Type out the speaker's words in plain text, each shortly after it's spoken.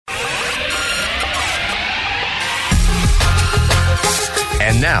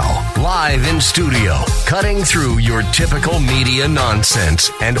And now, live in studio, cutting through your typical media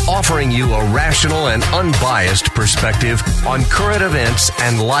nonsense and offering you a rational and unbiased perspective on current events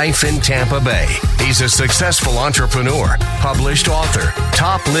and life in Tampa Bay. He's a successful entrepreneur, published author,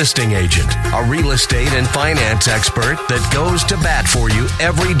 top listing agent, a real estate and finance expert that goes to bat for you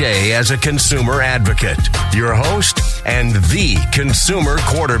every day as a consumer advocate. Your host and the consumer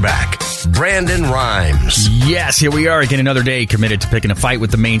quarterback, Brandon Rhymes. Yes, here we are again, another day committed to picking a fight with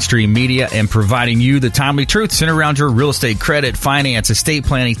the mainstream media and providing you the timely truth centered around your real estate, credit, finance, estate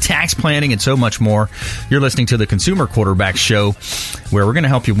planning, tax planning, and so much more. You're listening to the Consumer Quarterback Show, where we're going to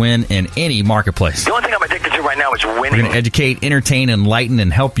help you win in any marketplace. The only thing I'm addicted to right now is winning. We're going to educate, entertain, enlighten,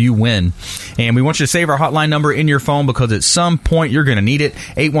 and help you win. And we want you to save our hotline number in your phone because at some point you're going to need it.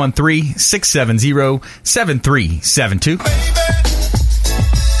 813-670-7372.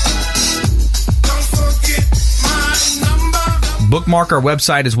 Bookmark our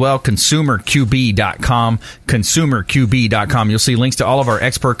website as well, consumerqb.com, consumerqb.com. You'll see links to all of our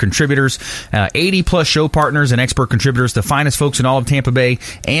expert contributors, 80-plus show partners and expert contributors, the finest folks in all of Tampa Bay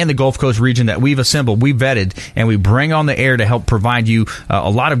and the Gulf Coast region that we've assembled, we vetted, and we bring on the air to help provide you a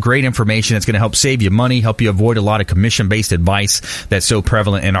lot of great information that's going to help save you money, help you avoid a lot of commission-based advice that's so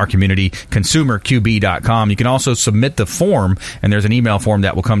prevalent in our community, consumerqb.com. You can also submit the form, and there's an email form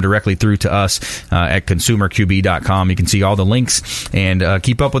that will come directly through to us at consumerqb.com. You can see all the links and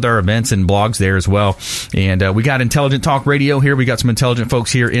keep up with our events and blogs there as well. And we got Intelligent Talk Radio here. We got some intelligent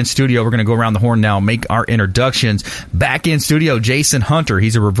folks here in studio. We're going to go around the horn now, make our introductions. Back in studio, Jason Hunter.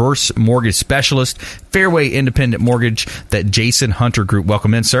 He's a reverse mortgage specialist, Fairway Independent Mortgage, that Jason Hunter Group.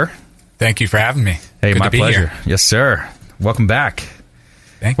 Welcome in, sir. Thank you for having me. Hey, Good my to be pleasure. Here. Yes, sir. Welcome back.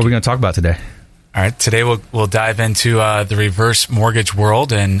 Thank What you. are we going to talk about today? All right. Today we'll dive into the reverse mortgage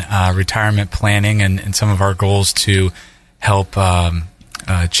world and retirement planning and some of our goals to help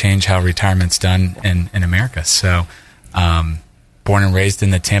change how retirement's done in America. So, born and raised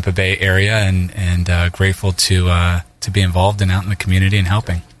in the Tampa Bay area, and grateful to be involved and out in the community and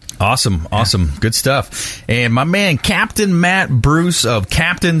helping. Awesome. Good stuff. And my man, Captain Matt Bruce of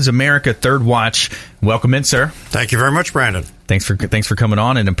Captains America Third Watch. Welcome in, sir. Thank you very much, Brandon. Thanks for coming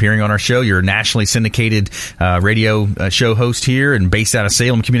on and appearing on our show. You're a nationally syndicated radio show host here and based out of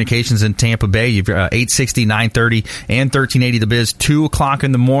Salem Communications in Tampa Bay. You've 860, 930, and 1380 The Biz, 2 o'clock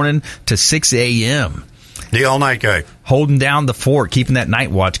in the morning to 6 a.m. The all-night guy. Holding down the fort, keeping that night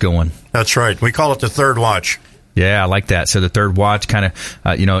watch going. That's right. We call it the Third Watch. Yeah, I like that. So the Third Watch, kind of,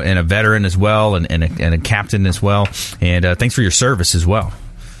 and a veteran as well, and a captain as well. And thanks for your service as well.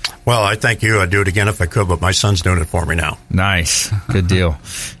 Well, I thank you. I'd do it again if I could, but my son's doing it for me now. Nice. Good deal.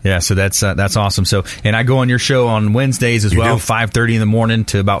 Yeah, so that's awesome. So, and I go on your show on Wednesdays as well, 5:30 in the morning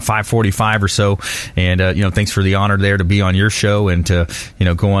to about 5:45 or so. And, thanks for the honor there to be on your show and to,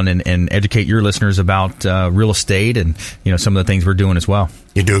 go on and educate your listeners about real estate and, some of the things we're doing as well.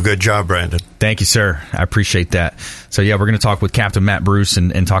 You do a good job, Brandon. Thank you, sir. I appreciate that. So, yeah, we're going to talk with Captain Matt Bruce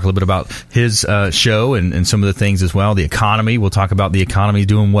and talk a little bit about his show and some of the things as well. The economy. We'll talk about the economy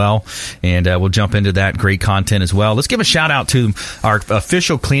doing well, and we'll jump into that great content as well. Let's give a shout-out to our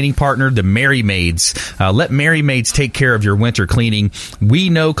official cleaning partner, the Merry Maids. Let Merry Maids take care of your winter cleaning. We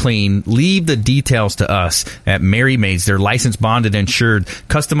know clean. Leave the details to us at Merry Maids. They're licensed, bonded, insured,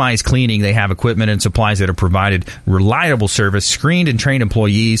 customized cleaning. They have equipment and supplies that are provided, reliable service, screened and trained employees,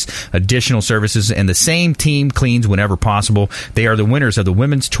 additional services, and the same team cleans whenever possible. They are the winners of the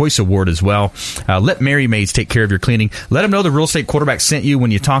Women's Choice Award as well. Let Merry Maids take care of your cleaning. Let them know the Real Estate Quarterback sent you when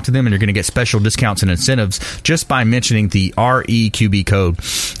you talk to them, and you're going to get special discounts and incentives just by mentioning the REQB code.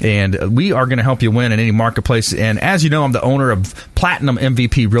 And we are going to help you win in any marketplace. And as you know, I'm the owner of Platinum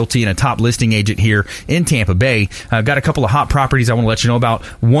MVP Realty and a top listing agent here in Tampa Bay. I've got a couple of hot properties I want to let you know about.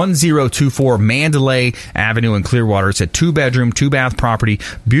 1024 Mandalay Avenue in Clearwater. It's a 2-bedroom, 2-bath property.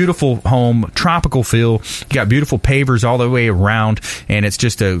 Beautiful home, tropical feel. You got beautiful pavers all the way around, and it's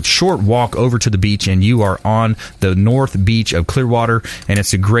just a short walk over to the beach, and you are on the north beach of Clearwater, and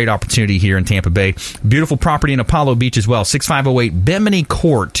it's a great opportunity here in Tampa Bay. Beautiful property in Apollo Beach as well. 6508 Bimini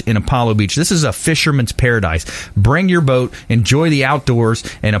Court in Apollo Beach. This is a fisherman's paradise. Bring your boat, enjoy the outdoors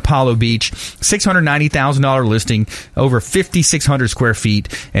in Apollo Beach. $690,000 listing, over 5,600 square feet,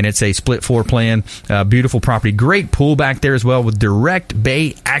 and it's a split floor plan. Beautiful property. Great pool back there as well with direct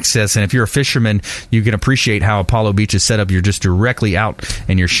bay access. And if you're a fisherman, you can appreciate how Apollo Beach is set up. You're just directly out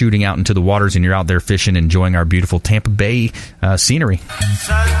and you're shooting out into the waters and you're out there fishing, enjoying our beautiful Tampa Bay scenery.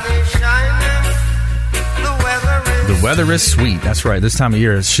 The weather is sweet. That's right. This time of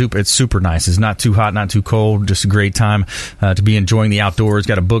year, it's super nice. It's not too hot, not too cold. Just a great time to be enjoying the outdoors.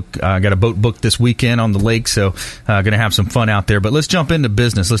 Got a boat booked this weekend on the lake, so going to have some fun out there. But let's jump into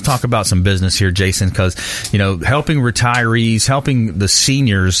business. Let's talk about some business here, Jason, because helping retirees, helping the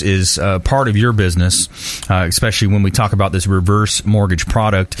seniors is part of your business, especially when we talk about this reverse mortgage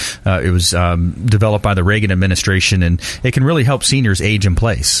product. It was developed by the Reagan administration, and it can really help seniors age in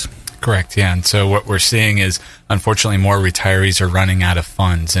place. Correct, yeah. And so what we're seeing is, unfortunately, more retirees are running out of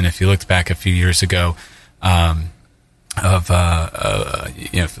funds. And if you looked back a few years ago,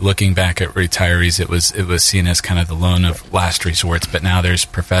 looking back at retirees, it was seen as kind of the loan of last resorts. But now there's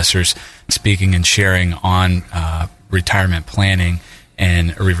professors speaking and sharing on retirement planning,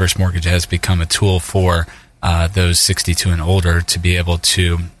 and a reverse mortgage has become a tool for those 62 and older to be able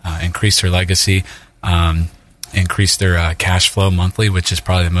to increase their legacy, increase their cash flow monthly, which is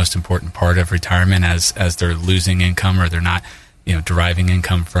probably the most important part of retirement, as they're losing income or they're not deriving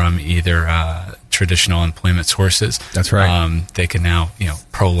income from either traditional employment sources. That's right. They can now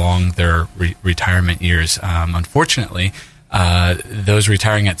prolong their retirement years. Unfortunately, those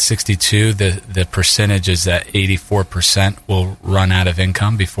retiring at 62, the percentage is that 84% will run out of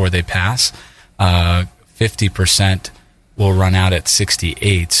income before they pass. 50% will run out at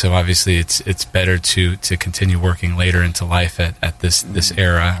 68. So obviously it's better to continue working later into life at this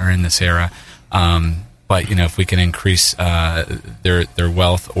era, or in this era. But if we can increase their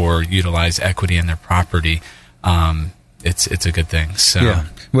wealth or utilize equity in their property, it's a good thing. So yeah.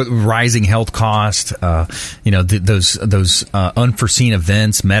 With rising health costs, those unforeseen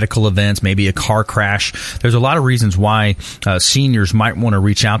events, medical events, maybe a car crash. There's a lot of reasons why seniors might want to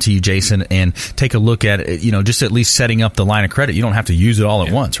reach out to you, Jason, and take a look at it. Just at least setting up the line of credit. You don't have to use it all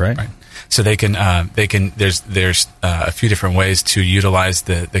at once, right? Right. So they can. There's a few different ways to utilize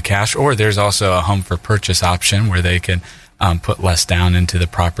the cash, or there's also a home for purchase option where they can put less down into the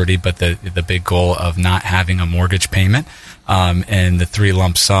property, but the big goal of not having a mortgage payment, and the 3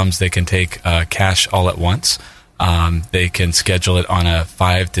 lump sums, they can take cash all at once. They can schedule it on a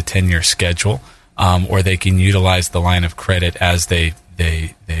 5 to 10 year schedule, or they can utilize the line of credit as they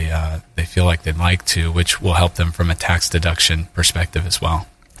feel like they'd like to, which will help them from a tax deduction perspective as well.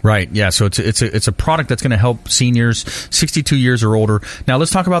 Right. Yeah. So it's a product that's going to help seniors 62 years or older. Now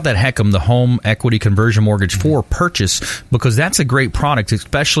let's talk about that HECM, the home equity conversion mortgage for purchase, because that's a great product.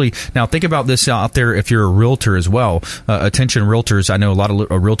 Especially now, think about this out there if you're a realtor as well. Attention realtors. I know a lot of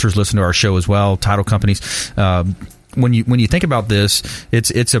realtors listen to our show as well. Title companies. When you think about this,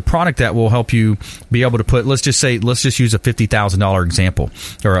 it's a product that will help you be able to put, let's just use a $50,000 example,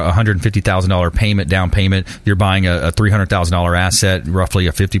 or a $150,000 down payment. You're buying a $300,000 asset, roughly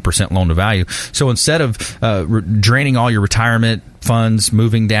a 50% loan to value. So instead of draining all your retirement funds,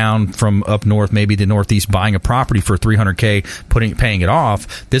 moving down from up north, maybe to northeast, buying a property for $300K, paying it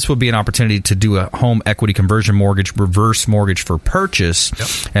off, this would be an opportunity to do a home equity conversion mortgage, reverse mortgage for purchase.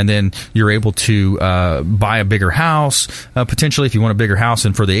 Yep. And then you're able to buy a bigger house, potentially if you want a bigger house.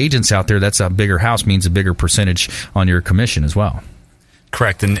 And for the agents out there, that's a bigger house means a bigger percentage on your commission as well.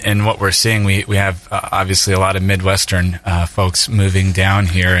 Correct. And what we're seeing, we have obviously a lot of Midwestern folks moving down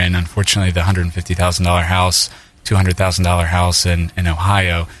here, and unfortunately the $150,000 house, $200,000 house in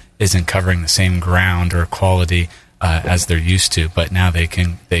Ohio isn't covering the same ground or quality as they're used to, but now they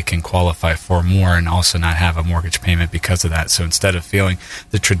can qualify for more and also not have a mortgage payment because of that. So instead of feeling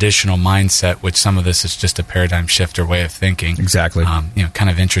the traditional mindset, which some of this is just a paradigm shift or way of thinking, exactly, kind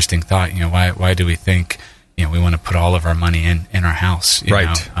of interesting thought. Why do we think we want to put all of our money in our house?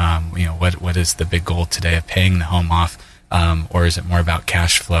 Right. What is the big goal today of paying the home off? Or is it more about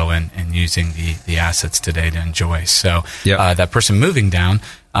cash flow and using the assets today to enjoy? So yep. That person moving down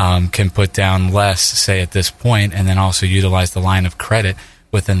can put down less, say, at this point, and then also utilize the line of credit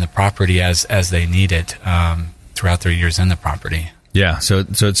within the property as they need it throughout their years in the property. Yeah, so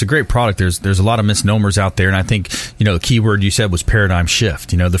it's a great product. There's a lot of misnomers out there, and I think the key word you said was paradigm shift.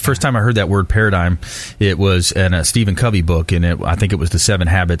 The first time I heard that word paradigm, it was in a Stephen Covey book, and I think it was the 7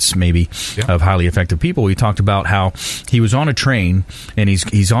 Habits maybe of Highly Effective People. He talked about how he was on a train, and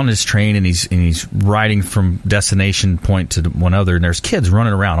he's on his train, and he's riding from destination point to one other, and there's kids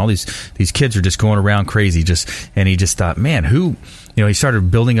running around. All these kids are just going around crazy, and he just thought, man, who he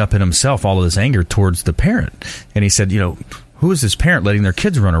started building up in himself all of this anger towards the parent, and he said, who is this parent letting their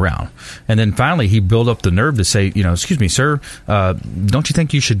kids run around? And then finally he built up the nerve to say, excuse me, sir, don't you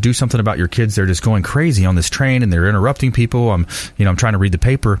think you should do something about your kids? They're just going crazy on this train and they're interrupting people. I'm trying to read the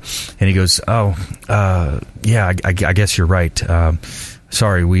paper. And he goes, yeah, I guess you're right.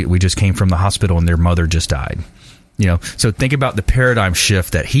 Sorry, we just came from the hospital and their mother just died. So think about the paradigm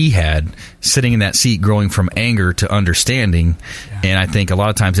shift that he had sitting in that seat, growing from anger to understanding. Yeah. And I think a lot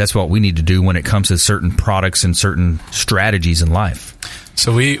of times that's what we need to do when it comes to certain products and certain strategies in life.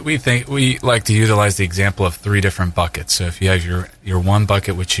 So we like to utilize the example of 3 different buckets. So if you have your one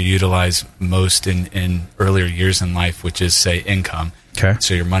bucket, which you utilize most in earlier years in life, which is, say, income. Okay.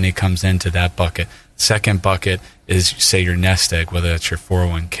 So your money comes into that bucket. Second bucket is, say, your nest egg, whether that's your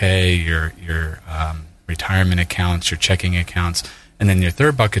 401k, your retirement accounts, your checking accounts, and then your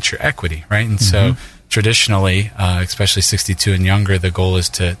third bucket's your equity, right? And so traditionally, especially 62 and younger, the goal is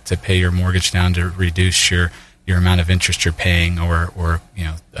to pay your mortgage down to reduce your amount of interest you're paying, or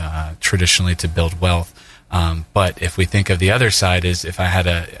traditionally to build wealth. But if we think of the other side, is if I had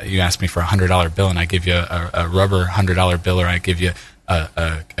you asked me for a $100 bill and I give you a rubber $100 bill, or I give you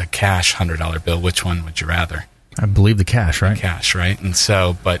a cash $100 bill, which one would you rather? I believe the cash, right? The cash, right? And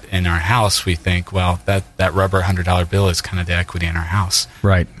so, but in our house, we think, well, that rubber $100 bill is kind of the equity in our house.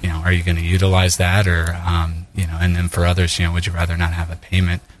 Right. Are you going to utilize that, or, and then for others, would you rather not have a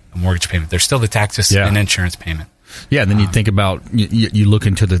mortgage payment? There's still the taxes and insurance payment. Yeah, and then you think about, you look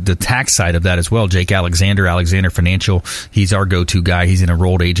into the tax side of that as well. Jake Alexander Financial, he's our go-to guy. He's an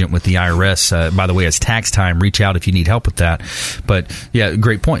enrolled agent with the IRS. By the way, it's tax time. Reach out if you need help with that. But, yeah,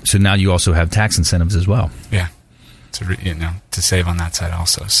 great point. So now you also have tax incentives as well. Yeah, to save on that side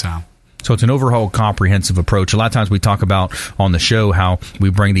also, So it's an overall comprehensive approach. A lot of times we talk about on the show how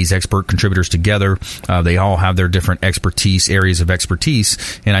we bring these expert contributors together. They all have their different areas of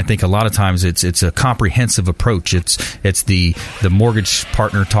expertise, and I think a lot of times it's a comprehensive approach. It's the mortgage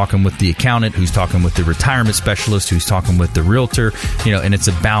partner talking with the accountant, who's talking with the retirement specialist, who's talking with the realtor, and it's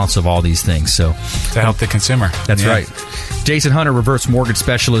a balance of all these things. So to help the consumer. That's right. Jason Hunter, reverse mortgage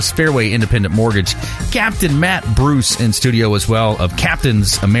specialist, Fairway Independent Mortgage. Captain Matt Bruce in studio as well of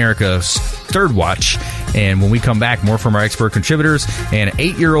Captain's America's Third Watch. And when we come back, more from our expert contributors. And an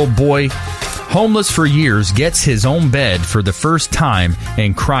 8-year-old boy, homeless for years, gets his own bed for the first time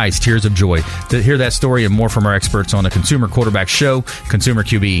and cries tears of joy. To hear that story and more from our experts on the Consumer Quarterback Show,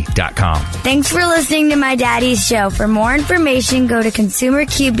 ConsumerQB.com. Thanks for listening to my daddy's show. For more information, go to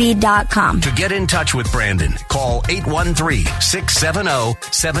ConsumerQB.com. To get in touch with Brandon, call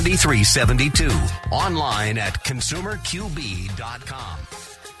 813-670-7372. Online at ConsumerQB.com.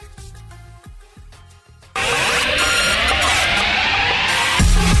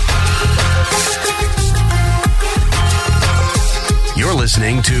 You're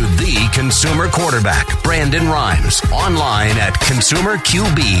listening to The Consumer Quarterback, Brandon Rhymes, online at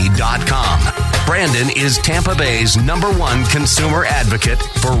ConsumerQB.com. Brandon is Tampa Bay's #1 consumer advocate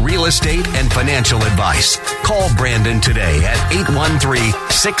for real estate and financial advice. Call Brandon today at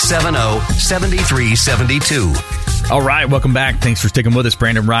 813-670-7372. All right, welcome back. Thanks for sticking with us.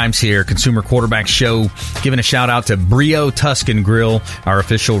 Brandon Rhymes here, Consumer Quarterback Show. Giving a shout out to Brio Tuscan Grill. Our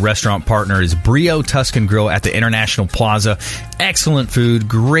official restaurant partner is Brio Tuscan Grill at the International Plaza. Excellent food,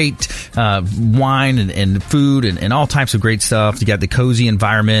 great wine and food and all types of great stuff. You got the cozy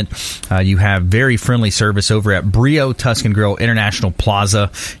environment. You have very friendly service over at Brio Tuscan Grill, International Plaza.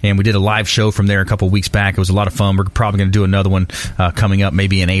 And we did a live show from there a couple weeks back. It was a lot of fun. We're probably going to do another one coming up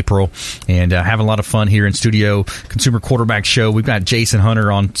maybe in April. And having a lot of fun here in studio. Consumer Quarterback Show. We've got Jason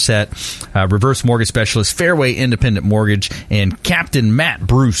Hunter on set, reverse mortgage specialist, Fairway Independent Mortgage, and Captain Matt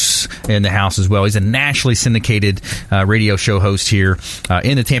Bruce in the house as well. He's a nationally syndicated radio show host here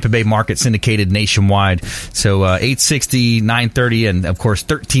in the Tampa Bay market, syndicated nationwide. So 860, 930, and of course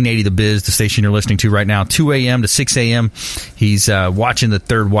 1380 The Biz, the station you're listening to right now, 2 a.m. to 6 a.m. He's watching the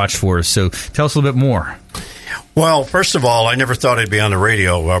Third Watch for us. So tell us a little bit more. Well, first of all, I never thought I'd be on the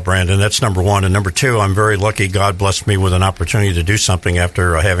radio, Brandon. That's number one. And number two, I'm very lucky. God blessed me with an opportunity to do something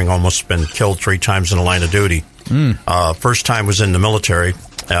after having almost been killed 3 times in the line of duty. First time was in the military.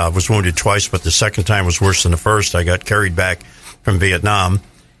 I was wounded twice, but the second time was worse than the first. I got carried back from Vietnam,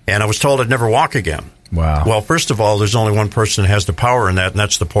 and I was told I'd never walk again. Wow. Well, first of all, there's only one person that has the power in that, and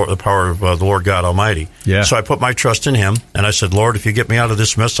that's the power of the Lord God Almighty. Yeah. So I put my trust in Him, and I said, Lord, if you get me out of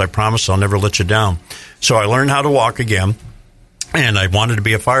this mess, I promise I'll never let you down. So I learned how to walk again, and I wanted to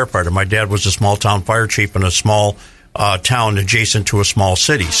be a firefighter. My dad was a small-town fire chief in a small town adjacent to a small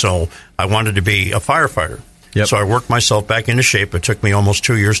city, so I wanted to be a firefighter. Yep. So I worked myself back into shape. It took me almost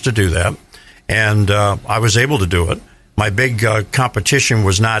 2 years to do that, and I was able to do it. My big competition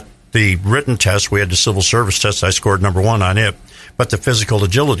was not the written test. We had the civil service test. I scored number 1 on it, but the physical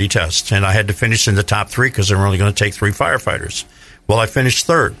agility test. And I had to finish in the top 3 because they were only going to take 3 firefighters. Well, I finished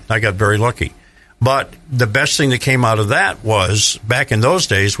third. I got very lucky. But the best thing that came out of that was, back in those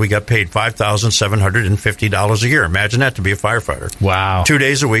days, we got paid $5,750 a year. Imagine that, to be a firefighter. Wow. 2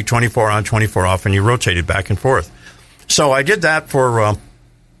 days a week, 24 on, 24 off, and you rotated back and forth. So I did that for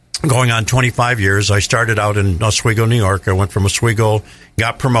going on 25 years. I started out in Oswego, New York. I went from Oswego,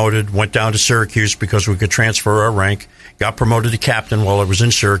 got promoted, went down to Syracuse because we could transfer our rank, got promoted to captain while I was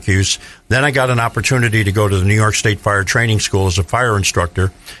in Syracuse. Then I got an opportunity to go to the New York State Fire Training School as a fire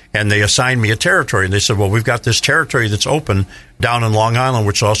instructor, and they assigned me a territory. And they said, well, we've got this territory that's open down in Long Island,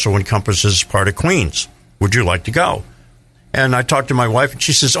 which also encompasses part of Queens. Would you like to go? And I talked to my wife, and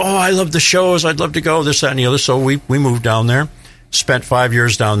she says, oh, I love the shows. I'd love to go, this, that, and the other. So we moved down there, spent 5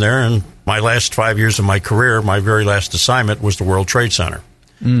 years down there, and my last 5 years of my career, my very last assignment was the World Trade Center.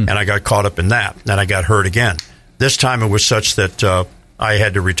 And I got caught up in that, and I got hurt again. This time it was such that I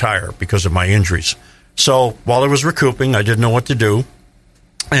had to retire because of my injuries. So while I was recouping, I didn't know what to do.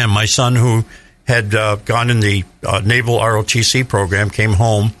 And my son, who had gone in the Naval ROTC program, came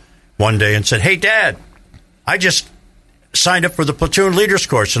home one day and said, hey, Dad, I just signed up for the platoon leaders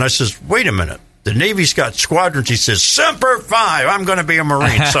course. And I says, wait a minute. The Navy's got squadrons. He says, Semper Fi, I'm going to be a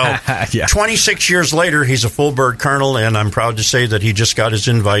Marine. So Yeah. 26 years later, he's a full bird colonel, and I'm proud to say that he just got his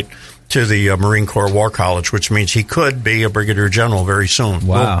invite to the Marine Corps War College, which means he could be a brigadier general very soon.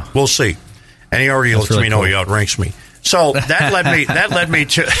 Wow. We'll see. And he already lets me know he outranks me. So that led me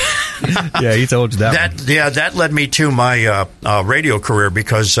to Yeah, he told you that one. that led me to my radio career,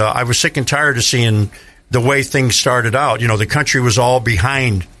 because I was sick and tired of seeing the way things started out. You know, the country was all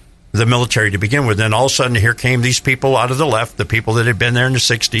behind the military to begin with. Then all of a sudden, here came these people out of the left, the people that had been there in the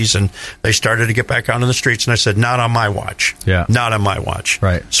 60s, and they started to get back out on the streets. And I said, not on my watch. Yeah. Not on my watch.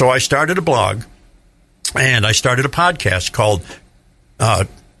 Right. So I started a blog, and I started a podcast called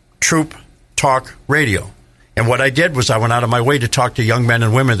Troop Talk Radio. And what I did was I went out of my way to talk to young men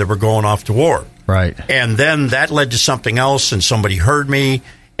and women that were going off to war. Right. And then that led to something else, and somebody heard me,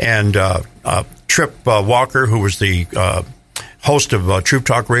 and Trip Walker, who was the host of Troop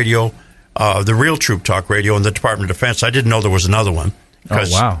Talk Radio, the real Troop Talk Radio in the Department of Defense. I didn't know there was another one. Oh,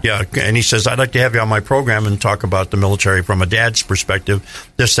 wow. Yeah, and he says, I'd like to have you on my program and talk about the military from a dad's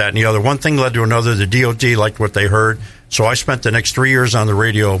perspective, this, that, and the other. One thing led to another. The DOD liked what they heard. So I spent the next 3 years on the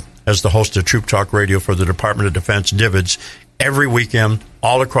radio as the host of Troop Talk Radio for the Department of Defense, DIVIDS, every weekend,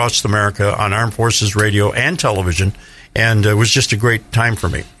 all across America, on Armed Forces radio and television. And it was just a great time for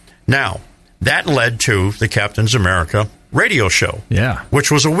me. Now, that led to the Captain's America radio show, Yeah. which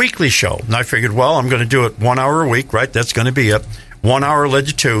was a weekly show. And I figured, well, I'm going to do it 1 hour a week, right? That's going to be it. 1 hour led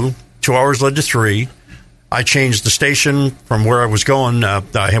to 2, 2 hours led to 3. I changed the station from where I was going.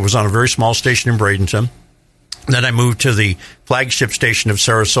 I was on a very small station in Bradenton. Then I moved to the flagship station of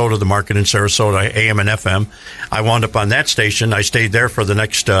Sarasota, the market in Sarasota, AM and FM. I wound up on that station. I stayed there for the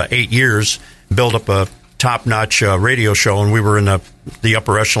next 8 years, built up a top-notch radio show, and we were in the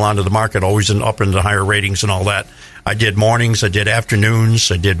upper echelon of the market, always up in the higher ratings and all that. I did mornings, I did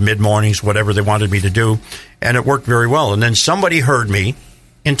afternoons, I did mid-mornings, whatever they wanted me to do, and it worked very well. And then somebody heard me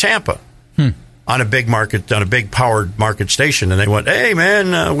in Tampa on a big market, on a big powered market station, and they went, hey,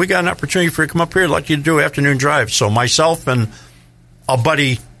 man, we got an opportunity for you to come up here. I'd like you to do afternoon drive. So myself and a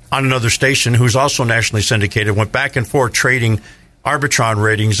buddy on another station who's also nationally syndicated went back and forth trading Arbitron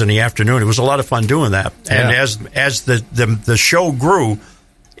ratings in the afternoon. It was a lot of fun doing that. And as the show grew,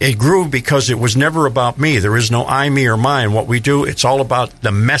 it grew because it was never about me. There is no I, me, or mine. What we do, it's all about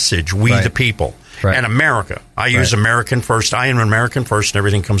the message, we the people, and America. I use American first. I am American first, and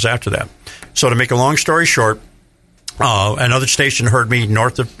everything comes after that. So to make a long story short, another station heard me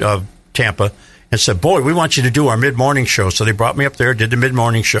north of Tampa and said, boy, we want you to do our mid-morning show. So they brought me up there, did the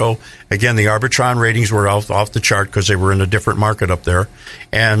mid-morning show. Again, the Arbitron ratings were off the chart because they were in a different market up there.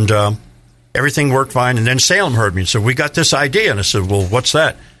 And everything worked fine. And then Salem heard me and said, we got this idea. And I said, well, what's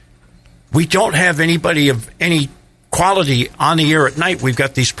that? We don't have anybody of any quality on the air at night. We've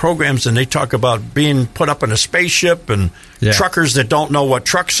got these programs, and they talk about being put up in a spaceship and truckers that don't know what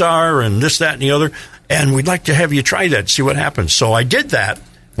trucks are and this, that, and the other. And we'd like to have you try that, see what happens. So I did that.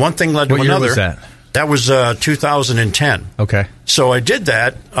 One thing led to another. What year was that? That was 2010. Okay. So I did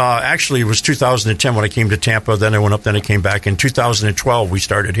that. Actually, it was 2010 when I came to Tampa. Then I went up. Then I came back. In 2012, we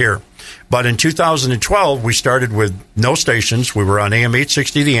started here. But in 2012, we started with no stations. We were on AM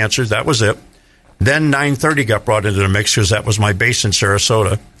 860, The Answer. That was it. Then 930 got brought into the mix because that was my base in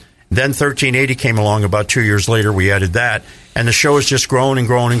Sarasota. Then 1380 came along about 2 years later. We added that. And the show has just grown and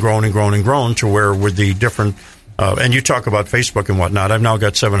grown and grown and grown and grown to where with the different and you talk about Facebook and whatnot. I've now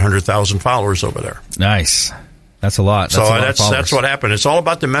got 700,000 followers over there. Nice. That's a lot. That's what happened. It's all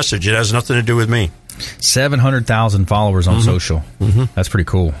about the message. It has nothing to do with me. 700,000 followers on social. That's pretty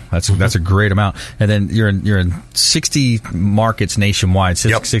cool. That's a great amount. And then you're in 60 markets nationwide,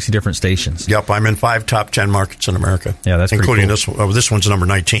 60 different stations. Yep, I'm in 5 top 10 markets in America. Yeah, that's including pretty cool. this one. This one's number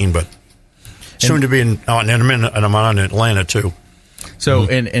 19, but soon to be and I'm on Atlanta too. So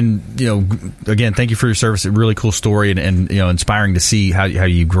and again, thank you for your service. A really cool story and inspiring to see how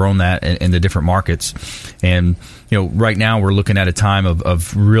you've grown that in the different markets. And right now we're looking at a time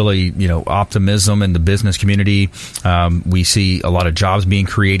of really optimism in the business community. We see a lot of jobs being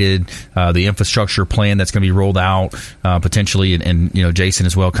created. The infrastructure plan that's going to be rolled out potentially, and Jason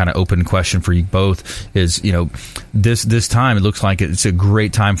as well. Kind of open question for you both is this time it looks like it's a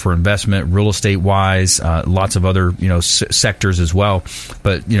great time for investment, real estate wise, lots of other sectors as well.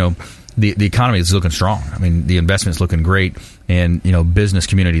 But the economy is looking strong. I mean, the investment's looking great, and business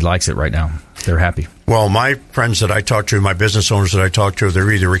community likes it right now. They're happy. Well, my friends that I talk to, my business owners that I talk to,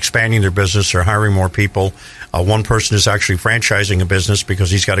 they're either expanding their business or hiring more people. One person is actually franchising a business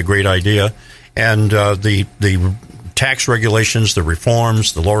because he's got a great idea, and the tax regulations, the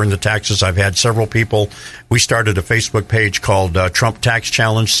reforms, the lowering the taxes. I've had several people. We started a Facebook page called Trump Tax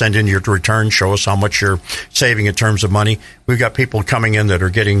Challenge. Send in your return. Show us how much you're saving in terms of money. We've got people coming in that are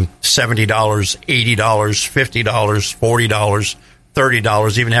getting $70, $80, $50, $40,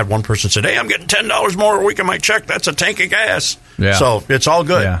 $30. Even had one person said, "Hey, I'm getting $10 more a week in my check. That's a tank of gas." Yeah. So it's all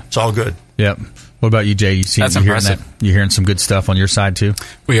good. Yeah. It's all good. Yep. What about you, Jay? That's impressive. You're hearing some good stuff on your side too?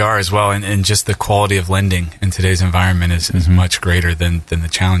 We are as well, and just the quality of lending in today's environment is much greater than the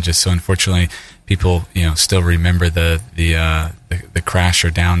challenges. So unfortunately, people still remember the crash or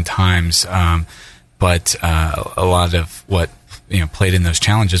down times, but a lot of what played in those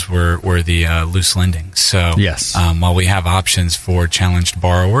challenges were the loose lending. So yes, while we have options for challenged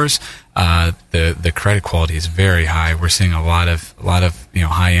borrowers, the credit quality is very high. We're seeing a lot of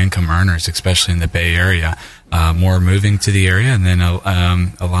high income earners, especially in the Bay Area, more moving to the area, and then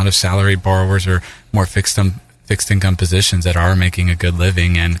a lot of salaried borrowers or more fixed income positions that are making a good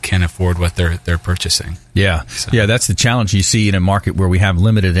living and can afford what they're purchasing. Yeah. Yeah, that's the challenge you see in a market where we have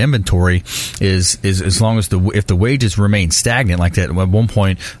limited inventory is as long as if the wages remain stagnant like that. At one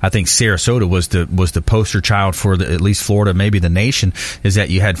point, I think Sarasota was the poster child for at least Florida, maybe the nation, is that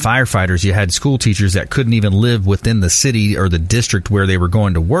you had firefighters, you had school teachers that couldn't even live within the city or the district where they were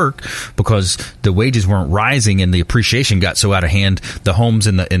going to work because the wages weren't rising and the appreciation got so out of hand. The homes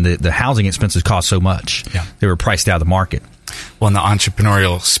and the housing expenses cost so much. Yeah. They were priced out of the market. Well, and the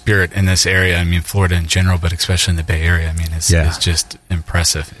entrepreneurial spirit in this area, I mean, Florida in general, but especially in the Bay Area, I mean, is just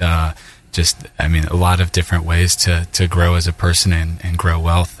impressive. A lot of different ways to grow as a person and grow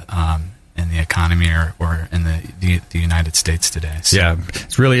wealth in the economy or in the United States today. So. Yeah,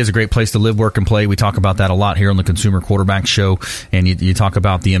 it really is a great place to live, work, and play. We talk about that a lot here on the Consumer Quarterback Show, and you talk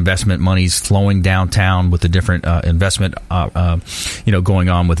about the investment monies flowing downtown with the different investment, going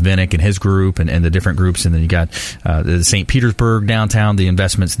on with Vinnick and his group and the different groups, and then you got the St. Petersburg downtown, the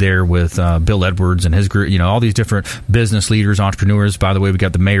investments there with Bill Edwards and his group. All these different business leaders, entrepreneurs. By the way, we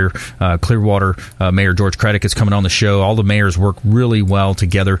got the mayor, Clearwater Mayor George Craddock is coming on the show. All the mayors work really well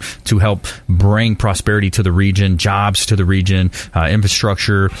together to help bring prosperity to the region, jobs to the region,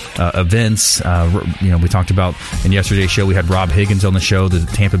 infrastructure, events. We talked about in yesterday's show, we had Rob Higgins on the show, the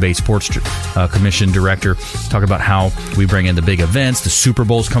Tampa Bay Sports Commission director, talk about how we bring in the big events. The Super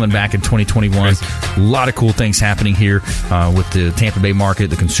Bowl's coming back in 2021. A lot of cool things happening here with the Tampa Bay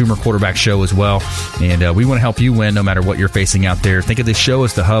market, the Consumer Quarterback Show as well. And we want to help you win no matter what you're facing out there. Think of this show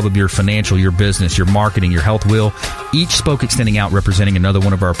as the hub of your financial, your business, your marketing, your health wheel. Each spoke extending out, representing another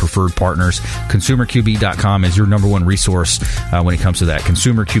one of our preferred partners. ConsumerQB.com is your number one resource when it comes to that.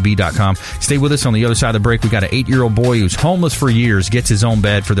 ConsumerQB.com. Stay with us on the other side of the break. We got an 8-year-old boy who's homeless for years, gets his own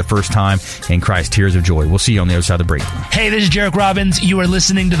bed for the first time, and cries tears of joy. We'll see you on the other side of the break. Hey, this is Jarek Robbins. You are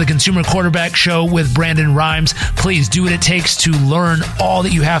listening to the Consumer Quarterback Show with Brandon Rhymes. Please do what it takes to learn all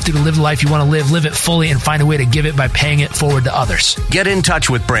that you have to live the life you want to live it fully, and find a way to give it by paying it forward to others. Get in touch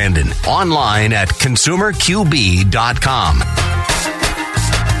with Brandon online at ConsumerQB.com.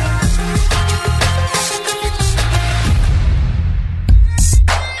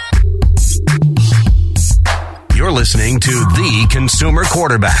 You're listening to the Consumer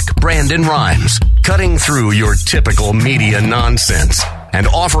Quarterback, Brandon Rhymes, cutting through your typical media nonsense and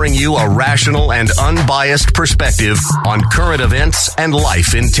offering you a rational and unbiased perspective on current events and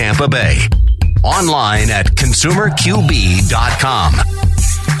life in Tampa Bay. Online at ConsumerQB.com.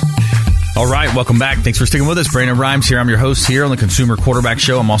 All right, welcome back. Thanks for sticking with us. Brandon Rhymes here. I'm your host here on the Consumer Quarterback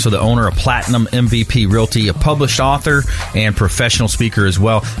Show. I'm also the owner of Platinum MVP Realty, a published author and professional speaker as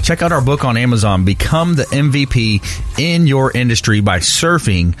well. Check out our book on Amazon, Become the MVP in Your Industry by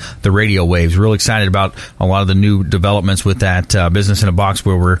Surfing the Radio Waves. Real excited about a lot of the new developments with that Business in a Box,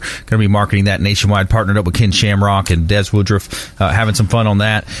 where we're going to be marketing that nationwide, partnered up with Ken Shamrock and Des Woodruff, having some fun on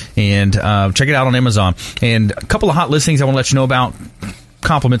that. And check it out on Amazon. And a couple of hot listings I want to let you know about.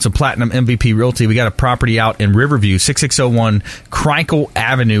 Compliments of Platinum MVP Realty. We got a property out in Riverview, 6601 Kreikel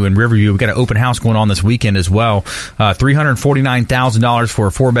Avenue in Riverview. We got an open house going on this weekend as well. $349,000 for a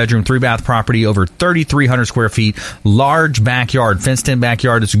 4-bedroom, 3-bath property, over 3,300 square feet, large backyard, fenced-in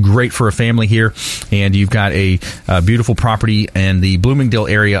backyard. It's great for a family here. And you've got a beautiful property in the Bloomingdale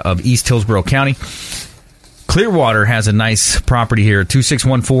area of East Hillsborough County. Clearwater has a nice property here,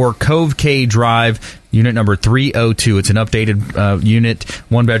 2614 Cove K Drive, unit number 302. It's an updated unit,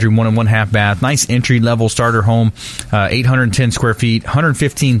 1-bedroom, 1 and 1/2 bath. Nice entry-level starter home, 810 square feet,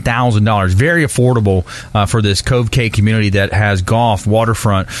 $115,000. Very affordable for this Cove K community that has golf,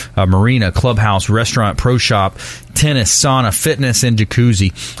 waterfront, marina, clubhouse, restaurant, pro shop, tennis, sauna, fitness, and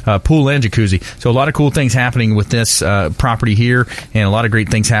jacuzzi, pool and jacuzzi. So a lot of cool things happening with this property here, and a lot of great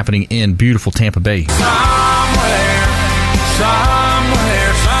things happening in beautiful Tampa Bay.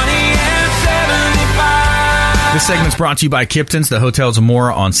 Somewhere sunny and 75. This segment's brought to you by Kipton's, the Hotel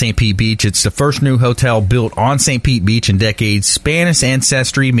Zamora on St. Pete Beach. It's the first new hotel built on St. Pete Beach in decades. Spanish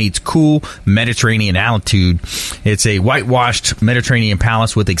ancestry meets cool Mediterranean altitude. It's a whitewashed Mediterranean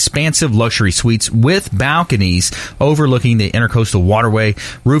palace with expansive luxury suites with balconies overlooking the Intercoastal Waterway.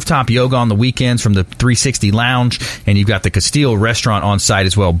 Rooftop yoga on the weekends from the 360 Lounge. And you've got the Castile restaurant on site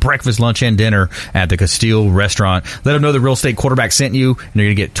as well. Breakfast, lunch, and dinner at the Castile restaurant. Let them know the Real Estate Quarterback sent you, and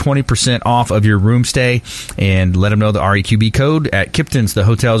you're going to get 20% off of your room stay. And let them know the REQB code at Kipton's, the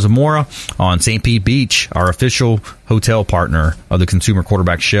Hotel Zamora on St. Pete Beach, our official hotel partner of the Consumer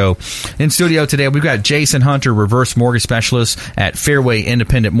Quarterback Show. In studio today, we've got Jason Hunter, reverse mortgage specialist at Fairway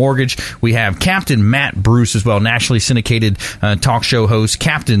Independent Mortgage. We have Captain Matt Bruce as well, nationally syndicated talk show host,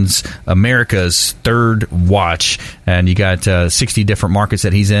 Captain's America's Third Watch. And you got 60 different markets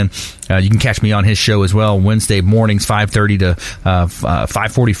that he's in. You can catch me on his show as well, Wednesday mornings, 5:30 to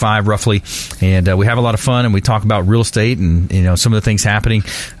 5:45 roughly. And we have a lot of fun, and we talk about real estate and, you know, some of the things happening.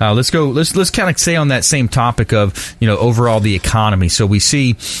 Let's kind of stay on that same topic of, you know, overall the economy. So we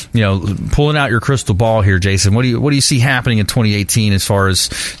see, you know, pulling out your crystal ball here, Jason, what do you see happening in 2018 as far as,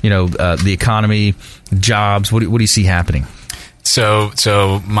 you know, the economy, jobs? What do you see happening?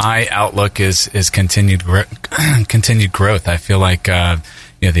 So my outlook is continued growth. I feel like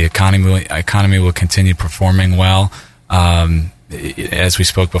you know, the economy will continue performing well. As we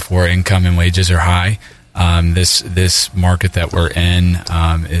spoke before, income and wages are high. This market that we're in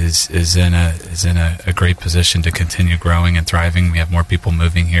is in a great position to continue growing and thriving. We have more people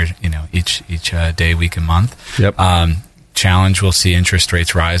moving here, you know, each day, week, and month. Yep. Challenge, we'll see interest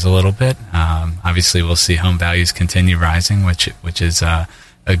rates rise a little bit. Obviously, we'll see home values continue rising, which is a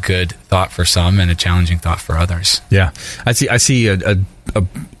good thought for some and a challenging thought for others. Yeah, I see a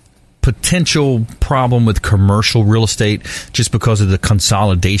potential problem with commercial real estate just because of the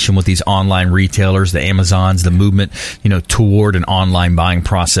consolidation with these online retailers, the Amazons, the movement, you know, toward an online buying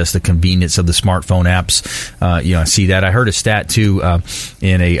process, the convenience of the smartphone apps. You know, I see that. I heard a stat too.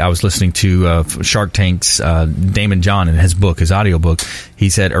 I was listening to Shark Tank's Damon John in his book, his audiobook. He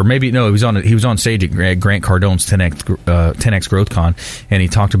said, or maybe no, he was on stage at Grant Cardone's 10X Growth Con, and he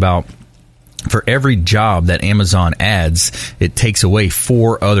talked about, for every job that Amazon adds, it takes away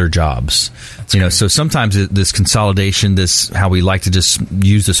 4 other jobs. That's great. So sometimes this consolidation, this how we like to just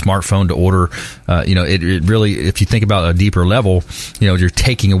use the smartphone to order, it really, if you think about a deeper level, you know, you're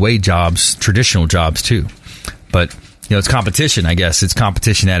taking away jobs, traditional jobs too. But you know, it's competition, I guess. It's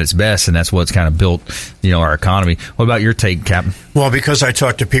competition at its best, and that's what's kind of built, you know, our economy. What about your take, Captain? Well, because I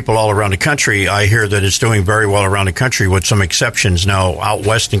talk to people all around the country, I hear that it's doing very well around the country with some exceptions. Now, out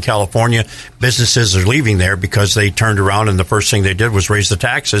west in California, businesses are leaving there because they turned around and the first thing they did was raise the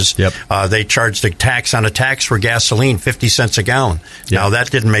taxes. Yep. They charged a tax on a tax for gasoline, 50 cents a gallon. Yep. Now,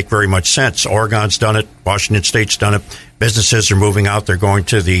 that didn't make very much sense. Oregon's done it. Washington State's done it. Businesses are moving out. They're going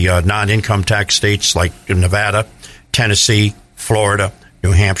to the non-income tax states like Nevada, Tennessee, Florida,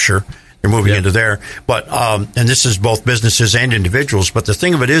 New Hampshire. They're moving into there. But and this is both businesses and individuals. But the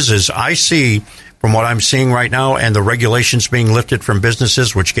thing of it is I see from what I'm seeing right now, and the regulations being lifted from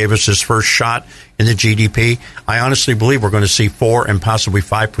businesses, which gave us this first shot in the GDP, I honestly believe we're going to see 4 and possibly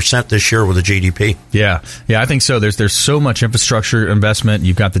 5% this year with the GDP. Yeah, I think so. There's so much infrastructure investment.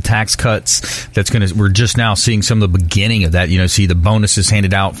 You've got the tax cuts. We're just now seeing some of the beginning of that. See the bonuses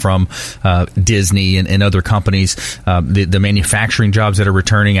handed out from Disney and other companies. The manufacturing jobs that are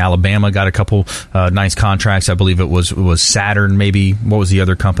returning. Alabama got a couple nice contracts. I believe it was Saturn. Maybe what was the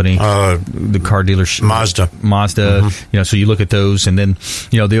other company? The car dealership. Mazda. Mm-hmm. So you look at those, and then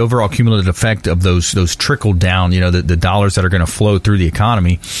the overall cumulative effect of those trickle down. The dollars that are going to flow through the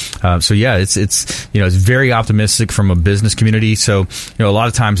economy. It's very optimistic from a business community. So a lot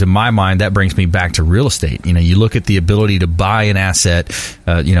of times in my mind that brings me back to real estate. You look at the ability to buy an asset.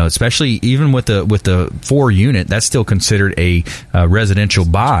 Especially even with the 4-unit, that's still considered a residential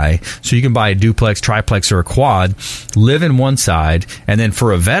buy. So you can buy a duplex, triplex, or a quad, live in one side, and then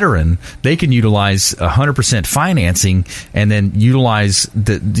for a veteran, they can utilize 100% financing, and then utilize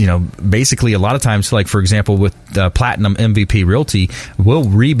basically a lot of times, like for example with Platinum MVP Realty, will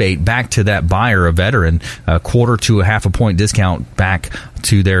rebate back to that buyer, a veteran, a quarter to a half a point discount back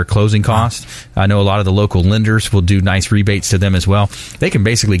to their closing cost. I know a lot of the local lenders will do nice rebates to them as well. They can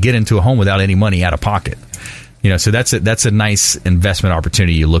basically get into a home without any money out of pocket. So that's a nice investment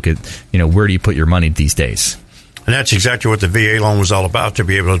opportunity. You look at, where do you put your money these days? And that's exactly what the VA loan was all about, to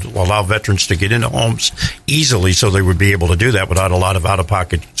be able to allow veterans to get into homes easily so they would be able to do that without a lot of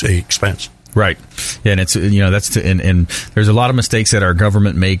out-of-pocket expense. Right. Yeah, and it's and there's a lot of mistakes that our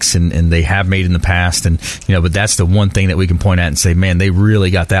government makes and they have made in the past, and but that's the one thing that we can point at and say, man, they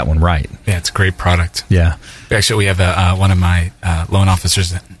really got that one right. Yeah, it's a great product. Yeah. Actually, we have one of my loan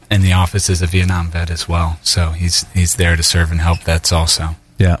officers in the office is a Vietnam vet as well, so he's there to serve and help vets also.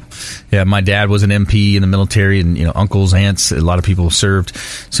 Yeah. My dad was an MP in the military, and uncles, aunts, a lot of people served.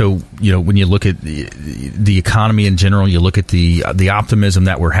 So when you look at the economy in general, you look at the optimism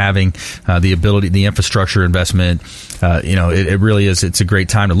that we're having, the ability, the infrastructure investment. It really is. It's a great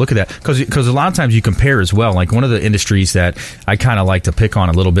time to look at that because a lot of times you compare as well. Like one of the industries that I kind of like to pick on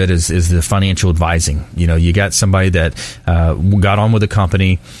a little bit is the financial advising. You got somebody that got on with a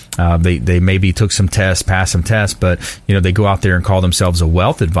company. They maybe took some tests, passed some tests, but they go out there and call themselves a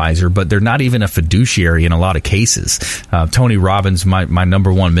wealth advisor, but they're not even a fiduciary in a lot of cases. Tony Robbins, my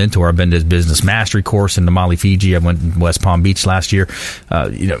number one mentor, I've been to his business mastery course in Namale, Fiji. I went to West Palm Beach last year.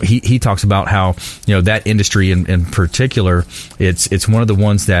 He talks about how that industry in particular, it's one of the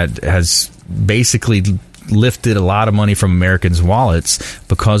ones that has basically lifted a lot of money from Americans' wallets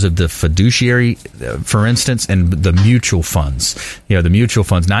because of the fiduciary, for instance, and the mutual funds. The mutual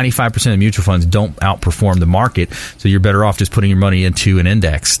funds, 95% of mutual funds don't outperform the market, so you're better off just putting your money into an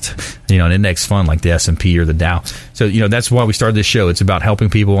indexed fund like the S&P or the Dow. So, that's why we started this show. It's about helping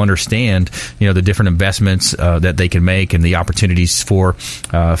people understand, the different investments that they can make and the opportunities for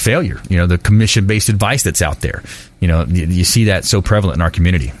failure. The commission-based advice that's out there. You see that so prevalent in our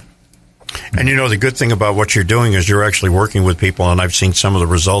community. And the good thing about what you're doing is you're actually working with people, and I've seen some of the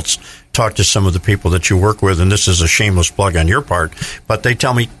results, talk to some of the people that you work with, and this is a shameless plug on your part, but they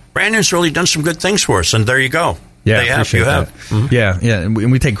tell me, Brandon's really done some good things for us, and there you go. Yeah, you have. Mm-hmm. Yeah,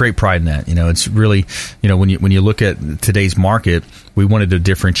 and we take great pride in that. It's really, when you look at today's market, we wanted to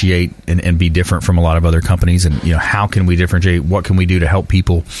differentiate and be different from a lot of other companies. And how can we differentiate? What can we do to help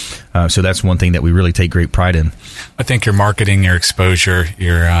people? So that's one thing that we really take great pride in. I think your marketing, your exposure,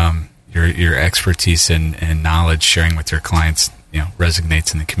 your expertise and knowledge sharing with your clients,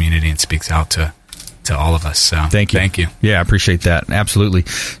 resonates in the community and speaks out to all of us. So thank you. Yeah, I appreciate that. Absolutely.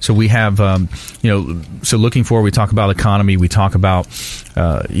 So we have, so looking forward, we talk about economy. We talk about,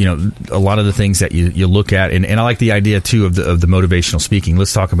 a lot of the things that you look at, and I like the idea too of the motivational speaking.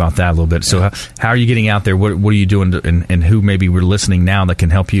 Let's talk about that a little bit. So how are you getting out there? What are you doing, and who maybe we're listening now that can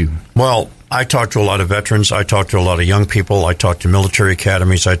help you? Well, I talk to a lot of veterans. I talk to a lot of young people. I talk to military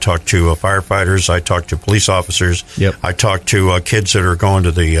academies. I talk to firefighters. I talk to police officers. Yep. I talk to kids that are going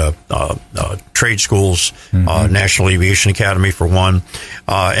to the trade schools, National Aviation Academy for one.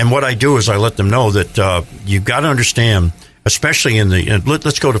 And what I do is I let them know that you've got to understand, especially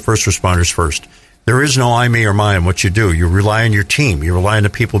let's go to first responders first. There is no I, me, or mine in what you do. You rely on your team. You rely on the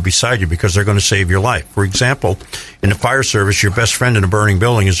people beside you because they're going to save your life. For example, in the fire service, your best friend in a burning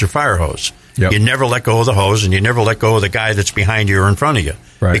building is your fire hose. Yep. You never let go of the hose, and you never let go of the guy that's behind you or in front of you,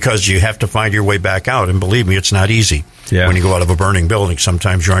 right? Because you have to find your way back out. And believe me, it's not easy. When you go out of a burning building,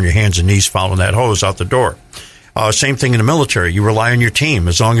 sometimes you're on your hands and knees following that hose out the door. Same thing in the military. You rely on your team.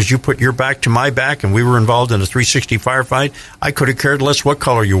 As long as you put your back to my back, and we were involved in a 360 firefight, I could have cared less what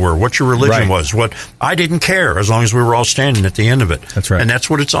color you were, what your religion was. I didn't care as long as we were all standing at the end of it. That's right. And that's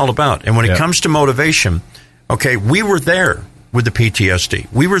what it's all about. And when it comes to motivation, okay, we were there with the PTSD.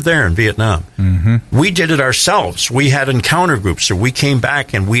 We were there in Vietnam. Mm-hmm. We did it ourselves. We had encounter groups. So we came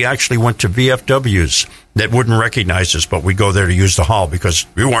back and we actually went to VFWs that wouldn't recognize us, but we'd go there to use the hall because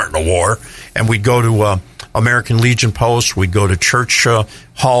we weren't in a war. And we'd go to American Legion posts. We'd go to church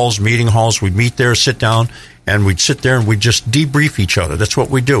halls, meeting halls. We'd meet there, sit down, and we'd sit there and we'd just debrief each other. That's what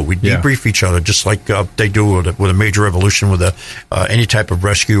we do. We debrief each other just like they do with a major revolution, with any type of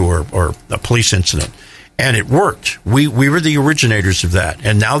rescue or a police incident. And it worked. We were the originators of that.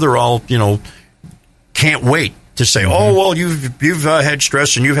 And now they're all, can't wait to say, oh, well, you've had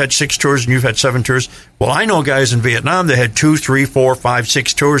stress and you've had 6 tours and you've had 7 tours. Well, I know guys in Vietnam that had 2, 3, 4, 5,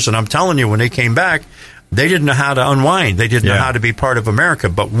 6 tours. And I'm telling you, when they came back, they didn't know how to unwind. They didn't know how to be part of America.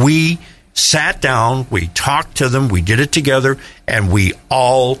 But we sat down, we talked to them, we did it together, and we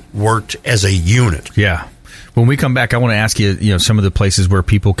all worked as a unit. Yeah. When we come back, I want to ask you, some of the places where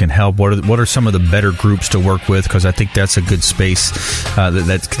people can help. What are some of the better groups to work with? Because I think that's a good space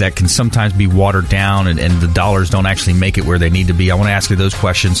that can sometimes be watered down, and the dollars don't actually make it where they need to be. I want to ask you those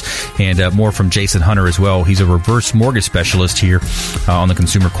questions and more from Jason Hunter as well. He's a reverse mortgage specialist here on the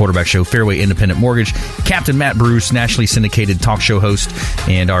Consumer Quarterback Show. Fairway Independent Mortgage. Captain Matt Bruce, nationally syndicated talk show host,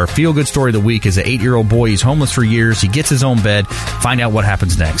 and our feel-good story of the week is an 8-year-old boy. He's homeless for years. He gets his own bed. Find out what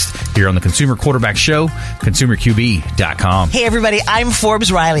happens next here on the Consumer Quarterback Show. ConsumerQB.com. Hey everybody, I'm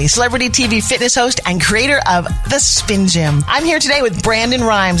Forbes Riley, celebrity TV fitness host and creator of The Spin Gym. I'm here today with Brandon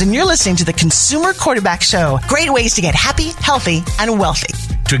Rhymes, and you're listening to the Consumer Quarterback Show. Great ways to get happy, healthy, and wealthy.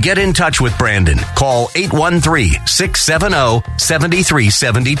 To get in touch with Brandon, call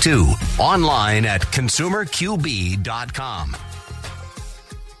 813-670-7372. Online at ConsumerQB.com.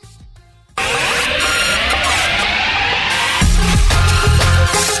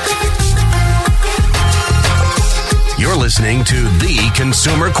 You're listening to The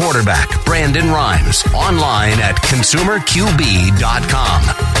Consumer Quarterback, Brandon Rhymes, online at ConsumerQB.com.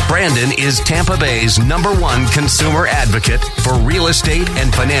 Brandon is Tampa Bay's #1 consumer advocate for real estate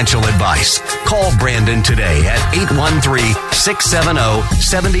and financial advice. Call Brandon today at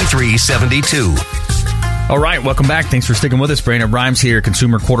 813-670-7372. All right, welcome back. Thanks for sticking with us. Brandon Rhymes here,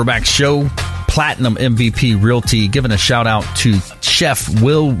 Consumer Quarterback Show. Platinum MVP Realty, giving a shout out to Chef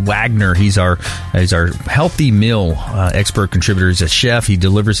Will Wagner. He's our healthy meal expert contributor. He's a chef. He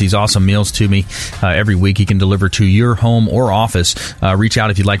delivers these awesome meals to me every week. He can deliver to your home or office. Reach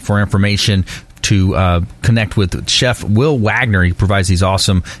out if you'd like for information to connect with Chef Will Wagner. He provides these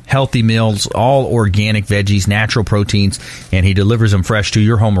awesome healthy meals, all organic veggies, natural proteins, and he delivers them fresh to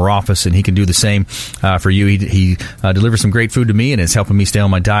your home or office, and he can do the same for you. He delivers some great food to me, and it's helping me stay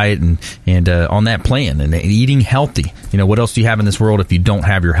on my diet and on that plan and eating healthy. What else do you have in this world if you don't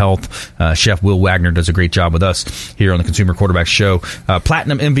have your health? Chef Will Wagner does a great job with us here on the Consumer Quarterback Show.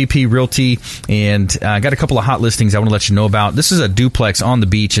 Platinum MVP Realty, and I got a couple of hot listings I want to let you know about. This is a duplex on the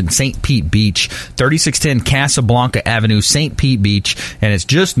beach in St. Pete Beach, 3610 Casablanca Avenue, St. Pete Beach, and it's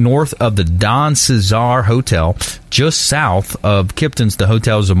just north of the Don Cesar Hotel, just south of Kipton's, the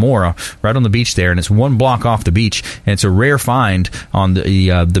Hotel Zamora, right on the beach there, and it's 1 block off the beach, and it's a rare find on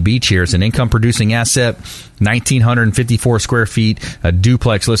the beach here. It's an income-producing asset, 1,954 square feet, a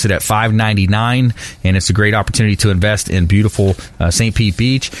duplex listed at $599, and it's a great opportunity to invest in beautiful St. Pete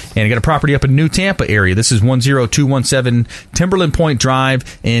Beach. And I got a property up in New Tampa area. This is 10217 Timberland Point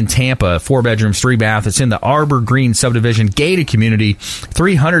Drive in Tampa, 4 bedrooms, 3 bath. It's in the Arbor Green subdivision, gated community,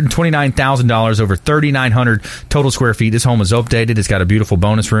 $329,000 over 3,900 total square feet. This home is updated. It's got a beautiful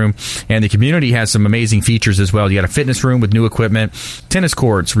bonus room, and the community has some amazing features as well. You got a fitness room with new equipment, tennis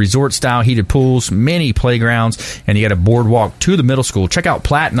courts, resort-style heated pools, mini playgrounds, and you got a boardwalk to the middle school. Check out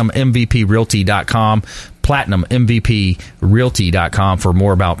PlatinumMVPRealty.com. PlatinumMVPRealty.com for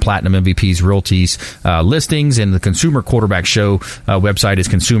more about Platinum MVP's Realty's listings, and the Consumer Quarterback Show website is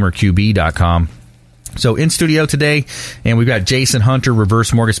ConsumerQB.com. So in studio today, and we've got Jason Hunter,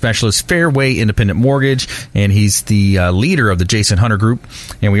 reverse mortgage specialist, Fairway Independent Mortgage, and he's the leader of the Jason Hunter Group.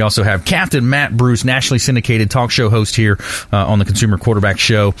 And we also have Captain Matt Bruce, nationally syndicated talk show host here on the Consumer Quarterback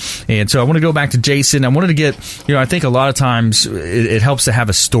Show. And so I want to go back to Jason. I wanted to get, I think a lot of times it helps to have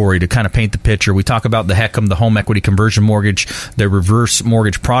a story to kind of paint the picture. We talk about the HECM, the home equity conversion mortgage, the reverse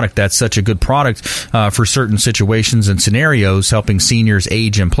mortgage product. That's such a good product for certain situations and scenarios, helping seniors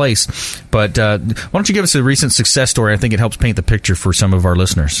age in place. But why don't you give us a recent success story? I think it helps paint the picture for some of our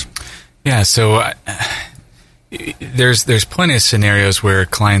listeners. Yeah, so there's plenty of scenarios where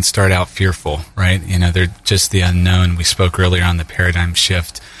clients start out fearful, right? They're just the unknown. We spoke earlier on the paradigm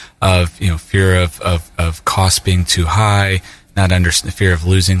shift of, fear of costs being too high, the fear of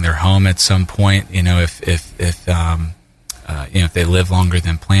losing their home at some point, if they live longer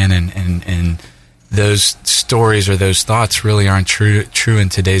than planned, and those stories or those thoughts really aren't true in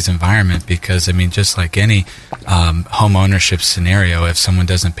today's environment, because just like any home ownership scenario, if someone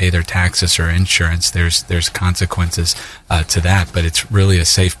doesn't pay their taxes or insurance, there's consequences to that, but it's really a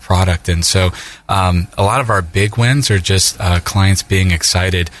safe product. And so a lot of our big wins are just clients being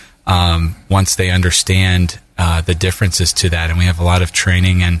excited once they understand the differences to that. And we have a lot of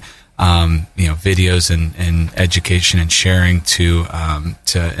training and videos and education and sharing to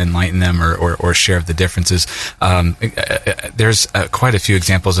enlighten them or share the differences. There's quite a few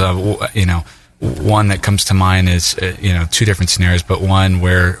examples of, one that comes to mind is, two different scenarios, but one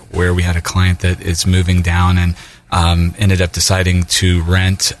where we had a client that is moving down and ended up deciding to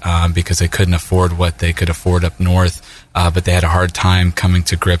rent because they couldn't afford what they could afford up north, but they had a hard time coming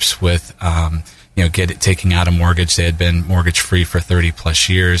to grips with taking out a mortgage. They had been mortgage free for 30 plus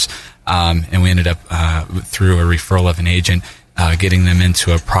years. And we ended up, through a referral of an agent, getting them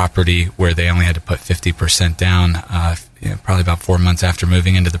into a property where they only had to put 50% down. Probably about 4 months after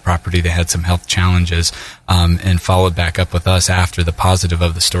moving into the property, they had some health challenges, and followed back up with us after the positive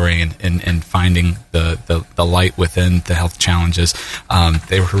of the story and finding the light within the health challenges.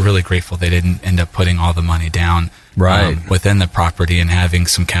 They were really grateful they didn't end up putting all the money down within the property and having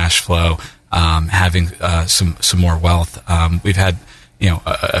some cash flow, having some more wealth. We've had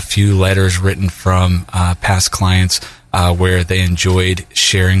a few letters written from past clients where they enjoyed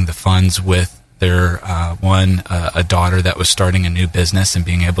sharing the funds with their a daughter that was starting a new business and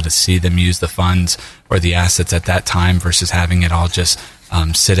being able to see them use the funds or the assets at that time versus having it all just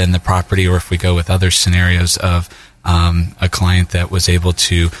sit in the property. Or if we go with other scenarios of a client that was able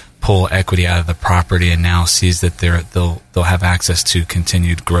to pull equity out of the property and now sees that they'll have access to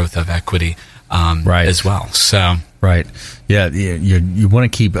continued growth of equity as well. So. Right. Yeah. You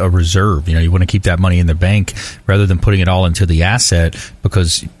want to keep a reserve. You want to keep that money in the bank rather than putting it all into the asset,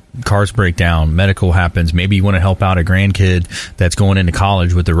 because cars break down, medical happens. Maybe you want to help out a grandkid that's going into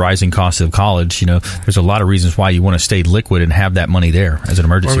college with the rising cost of college. There's a lot of reasons why you want to stay liquid and have that money there as an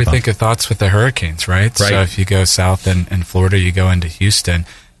emergency fund. Or we think of thoughts with the hurricanes, right? So if you go south in Florida, you go into Houston,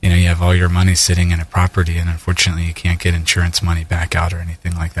 you have all your money sitting in a property, and unfortunately you can't get insurance money back out or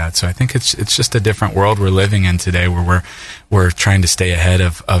anything like that. So I think it's just a different world we're living in today, where we're trying to stay ahead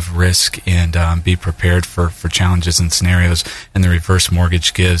of risk and be prepared for challenges and scenarios. And the reverse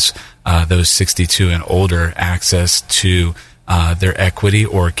mortgage gives those 62 and older access to their equity,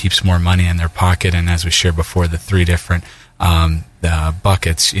 or keeps more money in their pocket. And as we shared before, the three different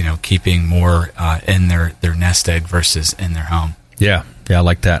buckets, keeping more in their nest egg versus in their home. Yeah, I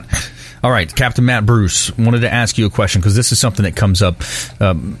like that. All right, Captain Matt Bruce, wanted to ask you a question, because this is something that comes up.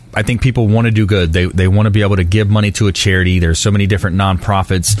 I think people want to do good. They want to be able to give money to a charity. There's so many different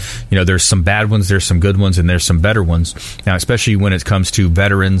nonprofits. There's some bad ones, there's some good ones, and there's some better ones. Now, especially when it comes to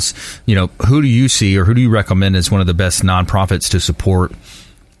veterans, who do you see or who do you recommend as one of the best nonprofits to support?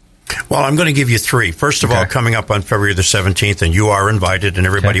 Well, I'm going to give you three. First of all, coming up on February the 17th, and you are invited, and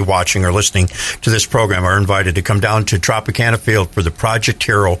everybody watching or listening to this program are invited to come down to Tropicana Field for the Project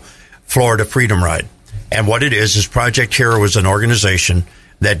Hero Florida Freedom Ride. And what it is Project Hero is an organization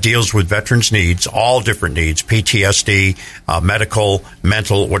that deals with veterans' needs, all different needs, PTSD, medical,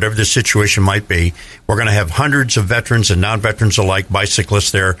 mental, whatever the situation might be. We're going to have hundreds of veterans and non-veterans alike,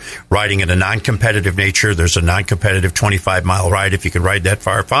 bicyclists there, riding in a non-competitive nature. There's a non-competitive 25-mile ride. If you can ride that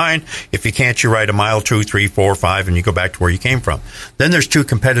far, fine. If you can't, you ride a mile, 2, 3, 4, 5, and you go back to where you came from. Then there's two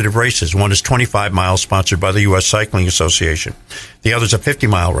competitive races. One is 25 miles, sponsored by the U.S. Cycling Association. The other's a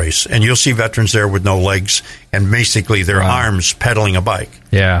 50-mile race, and you'll see veterans there with no legs and basically their arms pedaling a bike.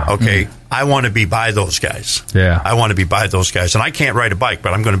 Yeah. Okay. I want to be by those guys. Yeah. I want to be by those guys. And I can't ride a bike,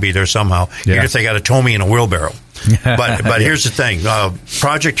 but I'm going to be there somehow. Yeah. Even if they got to tow me in a wheelbarrow. But here's the thing.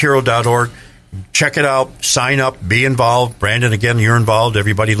 ProjectHero.org. Check it out. Sign up. Be involved. Brandon, again, you're involved.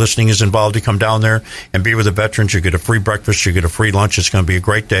 Everybody listening is involved to come down there and be with the veterans. You get a free breakfast. You get a free lunch. It's going to be a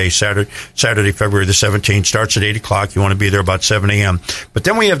great day. Saturday, February the 17th. Starts at 8 o'clock. You want to be there about 7 a.m. But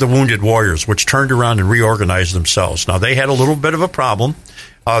then we have the Wounded Warriors, which turned around and reorganized themselves. Now, they had a little bit of a problem.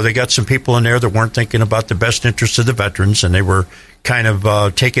 They got some people in there that weren't thinking about the best interests of the veterans, and they were kind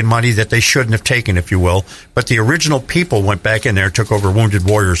of taken money that they shouldn't have taken, if you will. But the original people went back in there, took over Wounded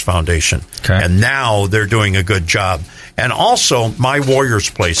Warriors Foundation. Okay. And now they're doing a good job. And also, My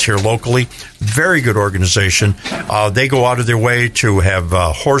Warriors Place here locally, very good organization. They go out of their way to have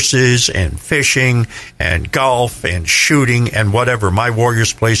horses and fishing and golf and shooting and whatever. My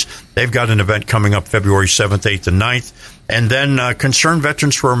Warriors Place, they've got an event coming up February 7th, 8th, and 9th. And then Concerned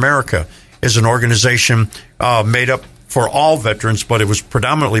Veterans for America is an organization made up for all veterans, but it was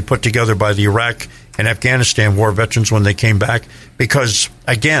predominantly put together by the Iraq and Afghanistan war veterans when they came back. Because,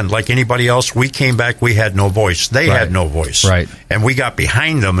 again, like anybody else, we came back, we had no voice. They had no voice. Right. And we got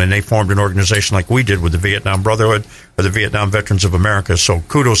behind them, and they formed an organization like we did with the Vietnam Brotherhood or the Vietnam Veterans of America. So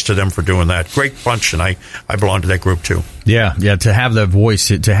kudos to them for doing that. Great bunch, and I belong to that group too. Yeah, to have that voice,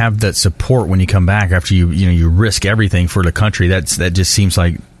 to have that support when you come back after you risk everything for the country, that just seems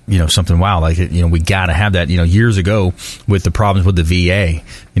like, something, wow, like, we got to have that. Years ago with the problems with the VA,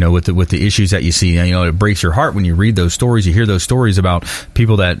 with the issues that you see, it breaks your heart when you read those stories. You hear those stories about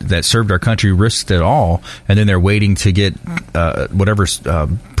people that served our country, risked it all, and then they're waiting to get whatever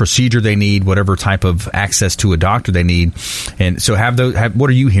procedure they need, whatever type of access to a doctor they need. And so what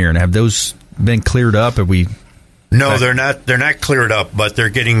are you hearing? Have those been cleared up? Have we... No, they're not cleared up, but they're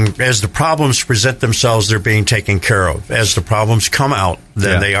getting, as the problems present themselves, they're being taken care of. As the problems come out,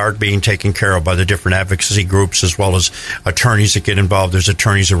 then they are being taken care of by the different advocacy groups as well as attorneys that get involved. There's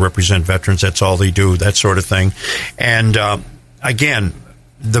attorneys that represent veterans. That's all they do, that sort of thing. And again,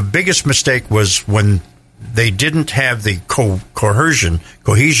 the biggest mistake was when they didn't have the cohesion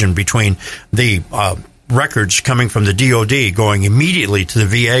between the records coming from the DOD going immediately to the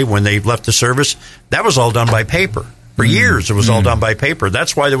VA when they left the service. That was all done by paper. For years, it was all done by paper.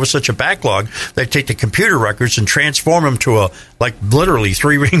 That's why there was such a backlog. They take the computer records and transform them to literally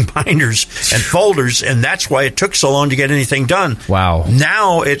 3-ring binders and folders, and that's why it took so long to get anything done. Wow.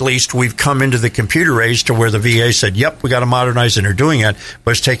 Now, at least, we've come into the computer age to where the VA said, yep, we got to modernize, and they're doing it,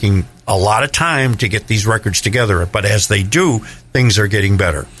 but it's taking a lot of time to get these records together. But as they do, things are getting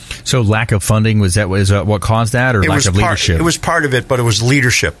better. So lack of funding, was that what caused that, or lack of leadership? It was part of it, but it was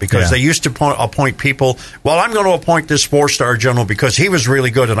leadership, because they used to appoint people. Well, I'm going to appoint this 4-star general because he was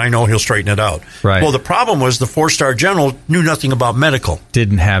really good and I know he'll straighten it out. Right. Well, the problem was the 4-star general knew nothing about medical.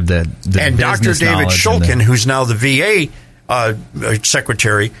 Didn't have the and Dr. David Shulkin, who's now the VA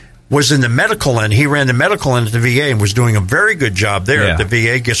secretary, was in the medical end. He ran the medical end at the VA and was doing a very good job there at the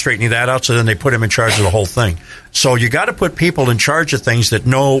VA, straightening that out, so then they put him in charge of the whole thing. So you got to put people in charge of things that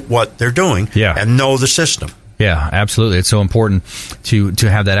know what they're doing and know the system. Yeah, absolutely. It's so important to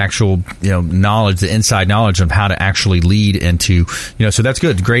have that actual, knowledge, the inside knowledge of how to actually lead and to, so that's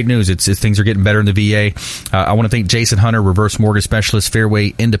good. Great news. It's things are getting better in the VA. I want to thank Jason Hunter, reverse mortgage specialist,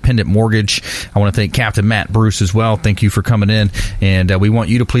 Fairway Independent Mortgage. I want to thank Captain Matt Bruce as well. Thank you for coming in. And we want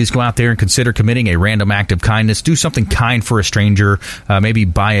you to please go out there and consider committing a random act of kindness. Do something kind for a stranger. Maybe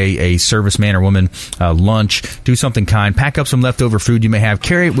buy a serviceman or woman lunch. Do something kind. Pack up some leftover food you may have.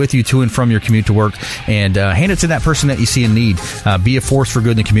 Carry it with you to and from your commute to work, and hand it to that person that you see in need. Be a force for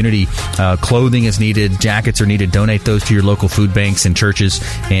good in the community. Clothing is needed. Jackets are needed. Donate those to your local food banks and churches,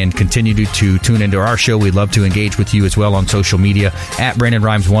 and continue to tune into our show. We'd love to engage with you as well on social media at Brandon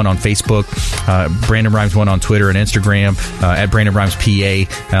Rhymes 1 on Facebook, Brandon Rhymes 1 on Twitter and Instagram, at Brandon Rhymes PA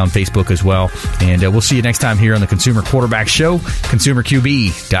on Facebook as well. And we'll see you next time here on the Consumer Quarterback Show,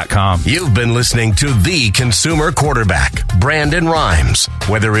 consumerqb.com. You've been listening to The Consumer Quarterback, Brandon Rhymes.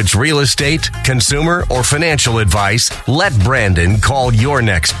 Whether it's real estate, consumer, or financial advice, let Brandon call your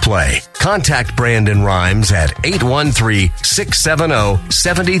next play. Contact Brandon Rhymes at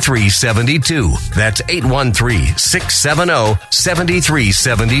 813-670-7372. That's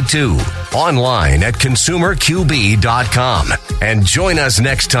 813-670-7372. Online at consumerqb.com. And join us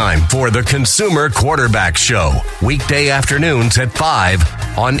next time for the Consumer Quarterback Show, weekday afternoons at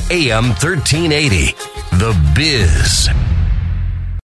 5 on AM 1380. The Biz.